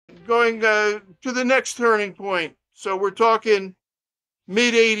to the next turning point. So we're talking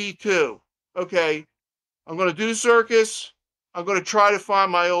mid 82. Okay. I'm going to do the circus. I'm going to try to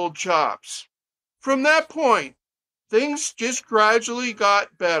find my old chops. From that point, things just gradually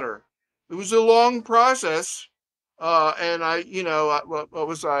got better. It was a long process. And what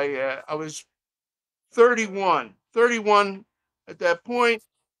was I? I was 31. 31 at that point.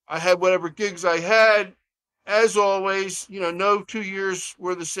 I had whatever gigs I had. As always, no 2 years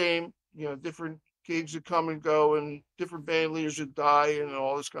were the same. Different gigs would come and go, and different band leaders would die, and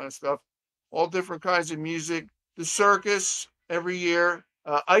all this kind of stuff. All different kinds of music. The circus every year.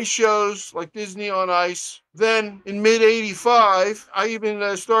 Ice shows like Disney on Ice. Then in mid '85, I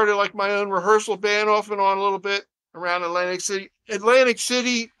even started like my own rehearsal band off and on a little bit around Atlantic City. Atlantic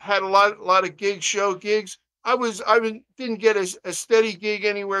City had a lot of show gigs. Didn't get a steady gig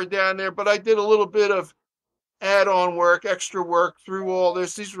anywhere down there, but I did a little bit of add-on work, extra work through all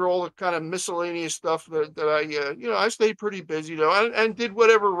this. These were all the kind of miscellaneous stuff that I stayed pretty busy though, and did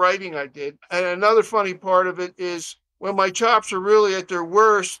whatever writing I did. And another funny part of it is when my chops are really at their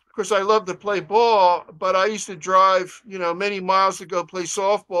worst, because I love to play ball, but I used to drive, many miles to go play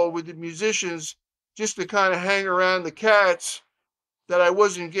softball with the musicians just to kind of hang around the cats that I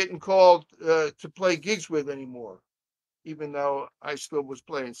wasn't getting called to play gigs with anymore, even though I still was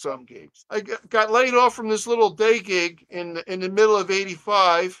playing some gigs. I got laid off from this little day gig in the middle of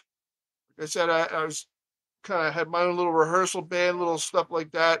 '85. Like I said, I was kind of had my own little rehearsal band, little stuff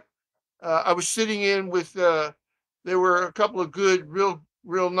like that. I was sitting in with, there were a couple of good,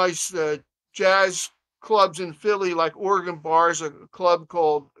 real nice jazz clubs in Philly, like Organ Bars, a club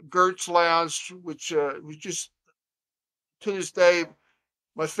called Gert's Lounge, which was just to this day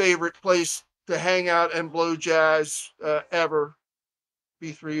my favorite place to hang out and blow jazz ever.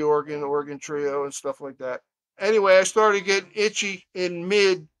 B3 organ trio, and stuff like that. Anyway, I started getting itchy in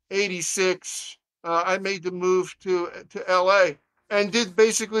mid '86. I made the move to LA and did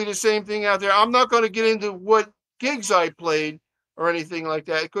basically the same thing out there. I'm not going to get into what gigs I played or anything like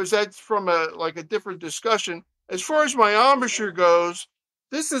that, because that's from a different discussion. As far as my embouchure goes,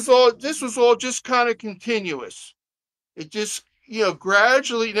 this was all just kind of continuous. It just,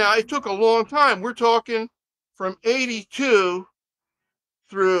 gradually. Now it took a long time. We're talking from '82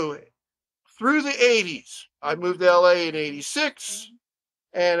 through the '80s. I moved to LA in '86,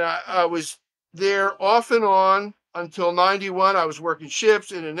 and I was there off and on until '91. I was working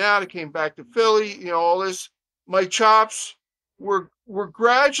shifts in and out. I came back to Philly, all this. My chops were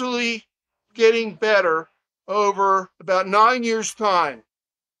gradually getting better over about 9 years' time.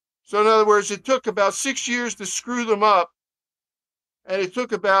 So in other words, it took about 6 years to screw them up, and it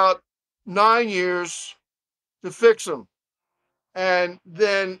took about 9 years to fix them. And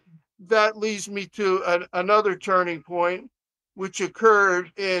then that leads me to another turning point, which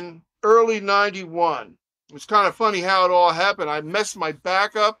occurred in early '91. It's kind of funny how it all happened. I messed my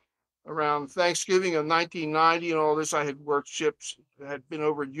back up around Thanksgiving of 1990 and all this. I had worked ships, had been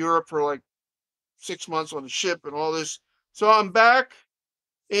over in Europe for like 6 months on a ship and all this. So I'm back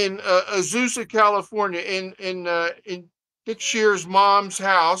in Azusa, California, in Dick Shear's mom's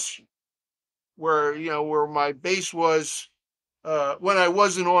house, where my base was when I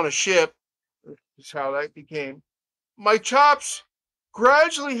wasn't on a ship. Is how that became. My chops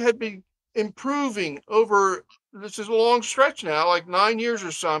gradually had been improving over, this is a long stretch now, like 9 years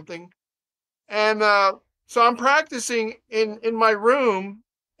or something. And so I'm practicing in my room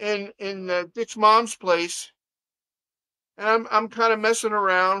in Dick's mom's place, and I'm kind of messing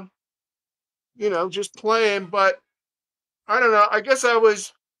around, just playing. But I don't know. I guess I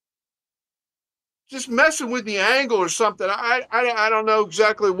was just messing with the angle or something. I don't know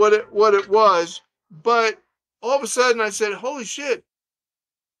exactly what it was, but all of a sudden I said, "Holy shit,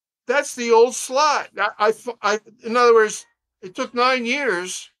 that's the old slot." In other words, it took 9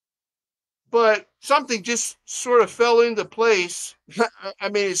 years, but something just sort of fell into place. I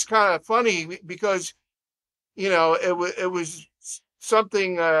mean, it's kind of funny because it was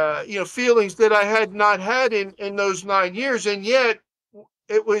something, feelings that I had not had in those 9 years, and yet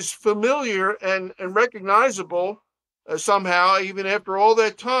it was familiar and recognizable somehow, even after all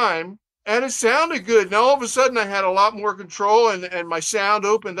that time. And it sounded good. Now all of a sudden I had a lot more control, and my sound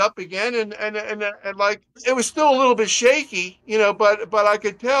opened up again, and like it was still a little bit shaky, but I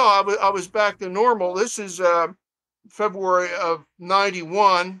could tell I was back to normal. This is February of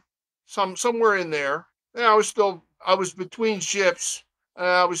 '91, somewhere in there. And I was between ships.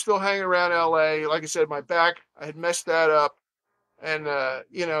 I was still hanging around LA. Like I said, my back, I had messed that up, and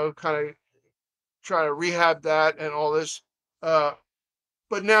kind of trying to rehab that and all this.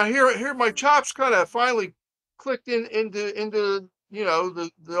 But now here my chops kind of finally clicked into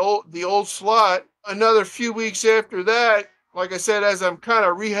the old slot. Another few weeks after that, like I said, as I'm kind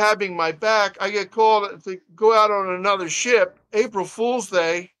of rehabbing my back, I get called to go out on another ship. April Fool's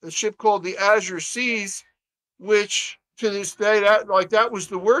Day, a ship called the Azure Seas, which to this day, that was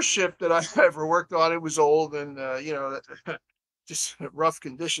the worst ship that I ever worked on. It was old and just rough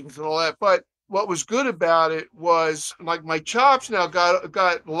conditions and all that. But what was good about it was like my chops now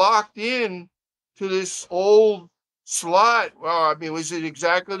got locked in to this old slot. Well, I mean, was it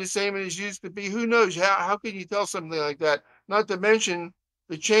exactly the same as it used to be? Who knows? How can you tell something like that? Not to mention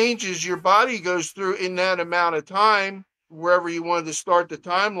the changes your body goes through in that amount of time, wherever you wanted to start the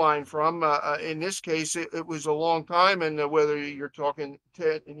timeline from. In this case, it was a long time, and whether you're talking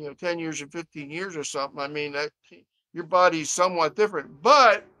 10 years or 15 years or something, I mean, your body's somewhat different.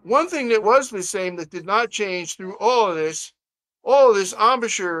 But one thing that was the same that did not change through all of this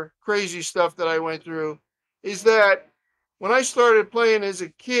embouchure crazy stuff that I went through, is that when I started playing as a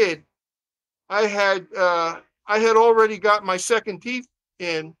kid, I had already got my second teeth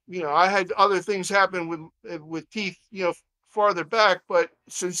in. I had other things happen with teeth, farther back. But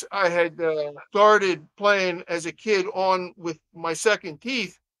since I had started playing as a kid on with my second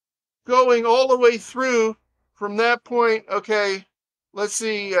teeth, going all the way through from that point, okay, let's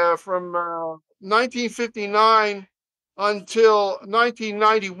see, from 1959 until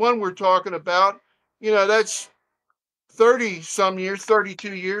 1991, we're talking about, that's 30 some years,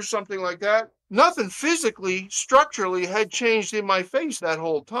 32 years, something like that. Nothing physically, structurally had changed in my face that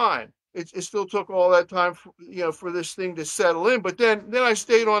whole time. It still took all that time for this thing to settle in. But then I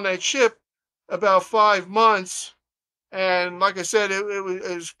stayed on that ship about 5 months. And like I said, it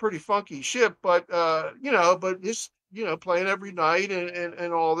was pretty funky ship, but just, playing every night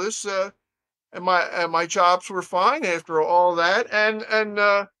and all this, and my chops were fine after all that. And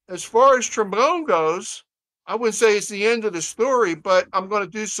as far as trombone goes, I wouldn't say it's the end of the story, but I'm going to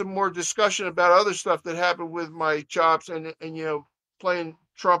do some more discussion about other stuff that happened with my chops and playing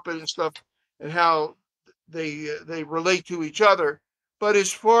trumpet and stuff, and how they relate to each other. But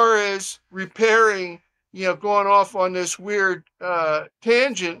as far as repairing, going off on this weird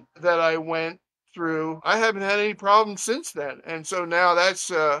tangent that I went through, I haven't had any problems since then. And so now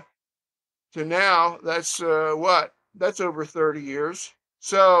what? That's over 30 years.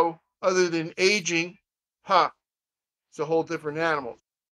 So other than aging, it's a whole different animal.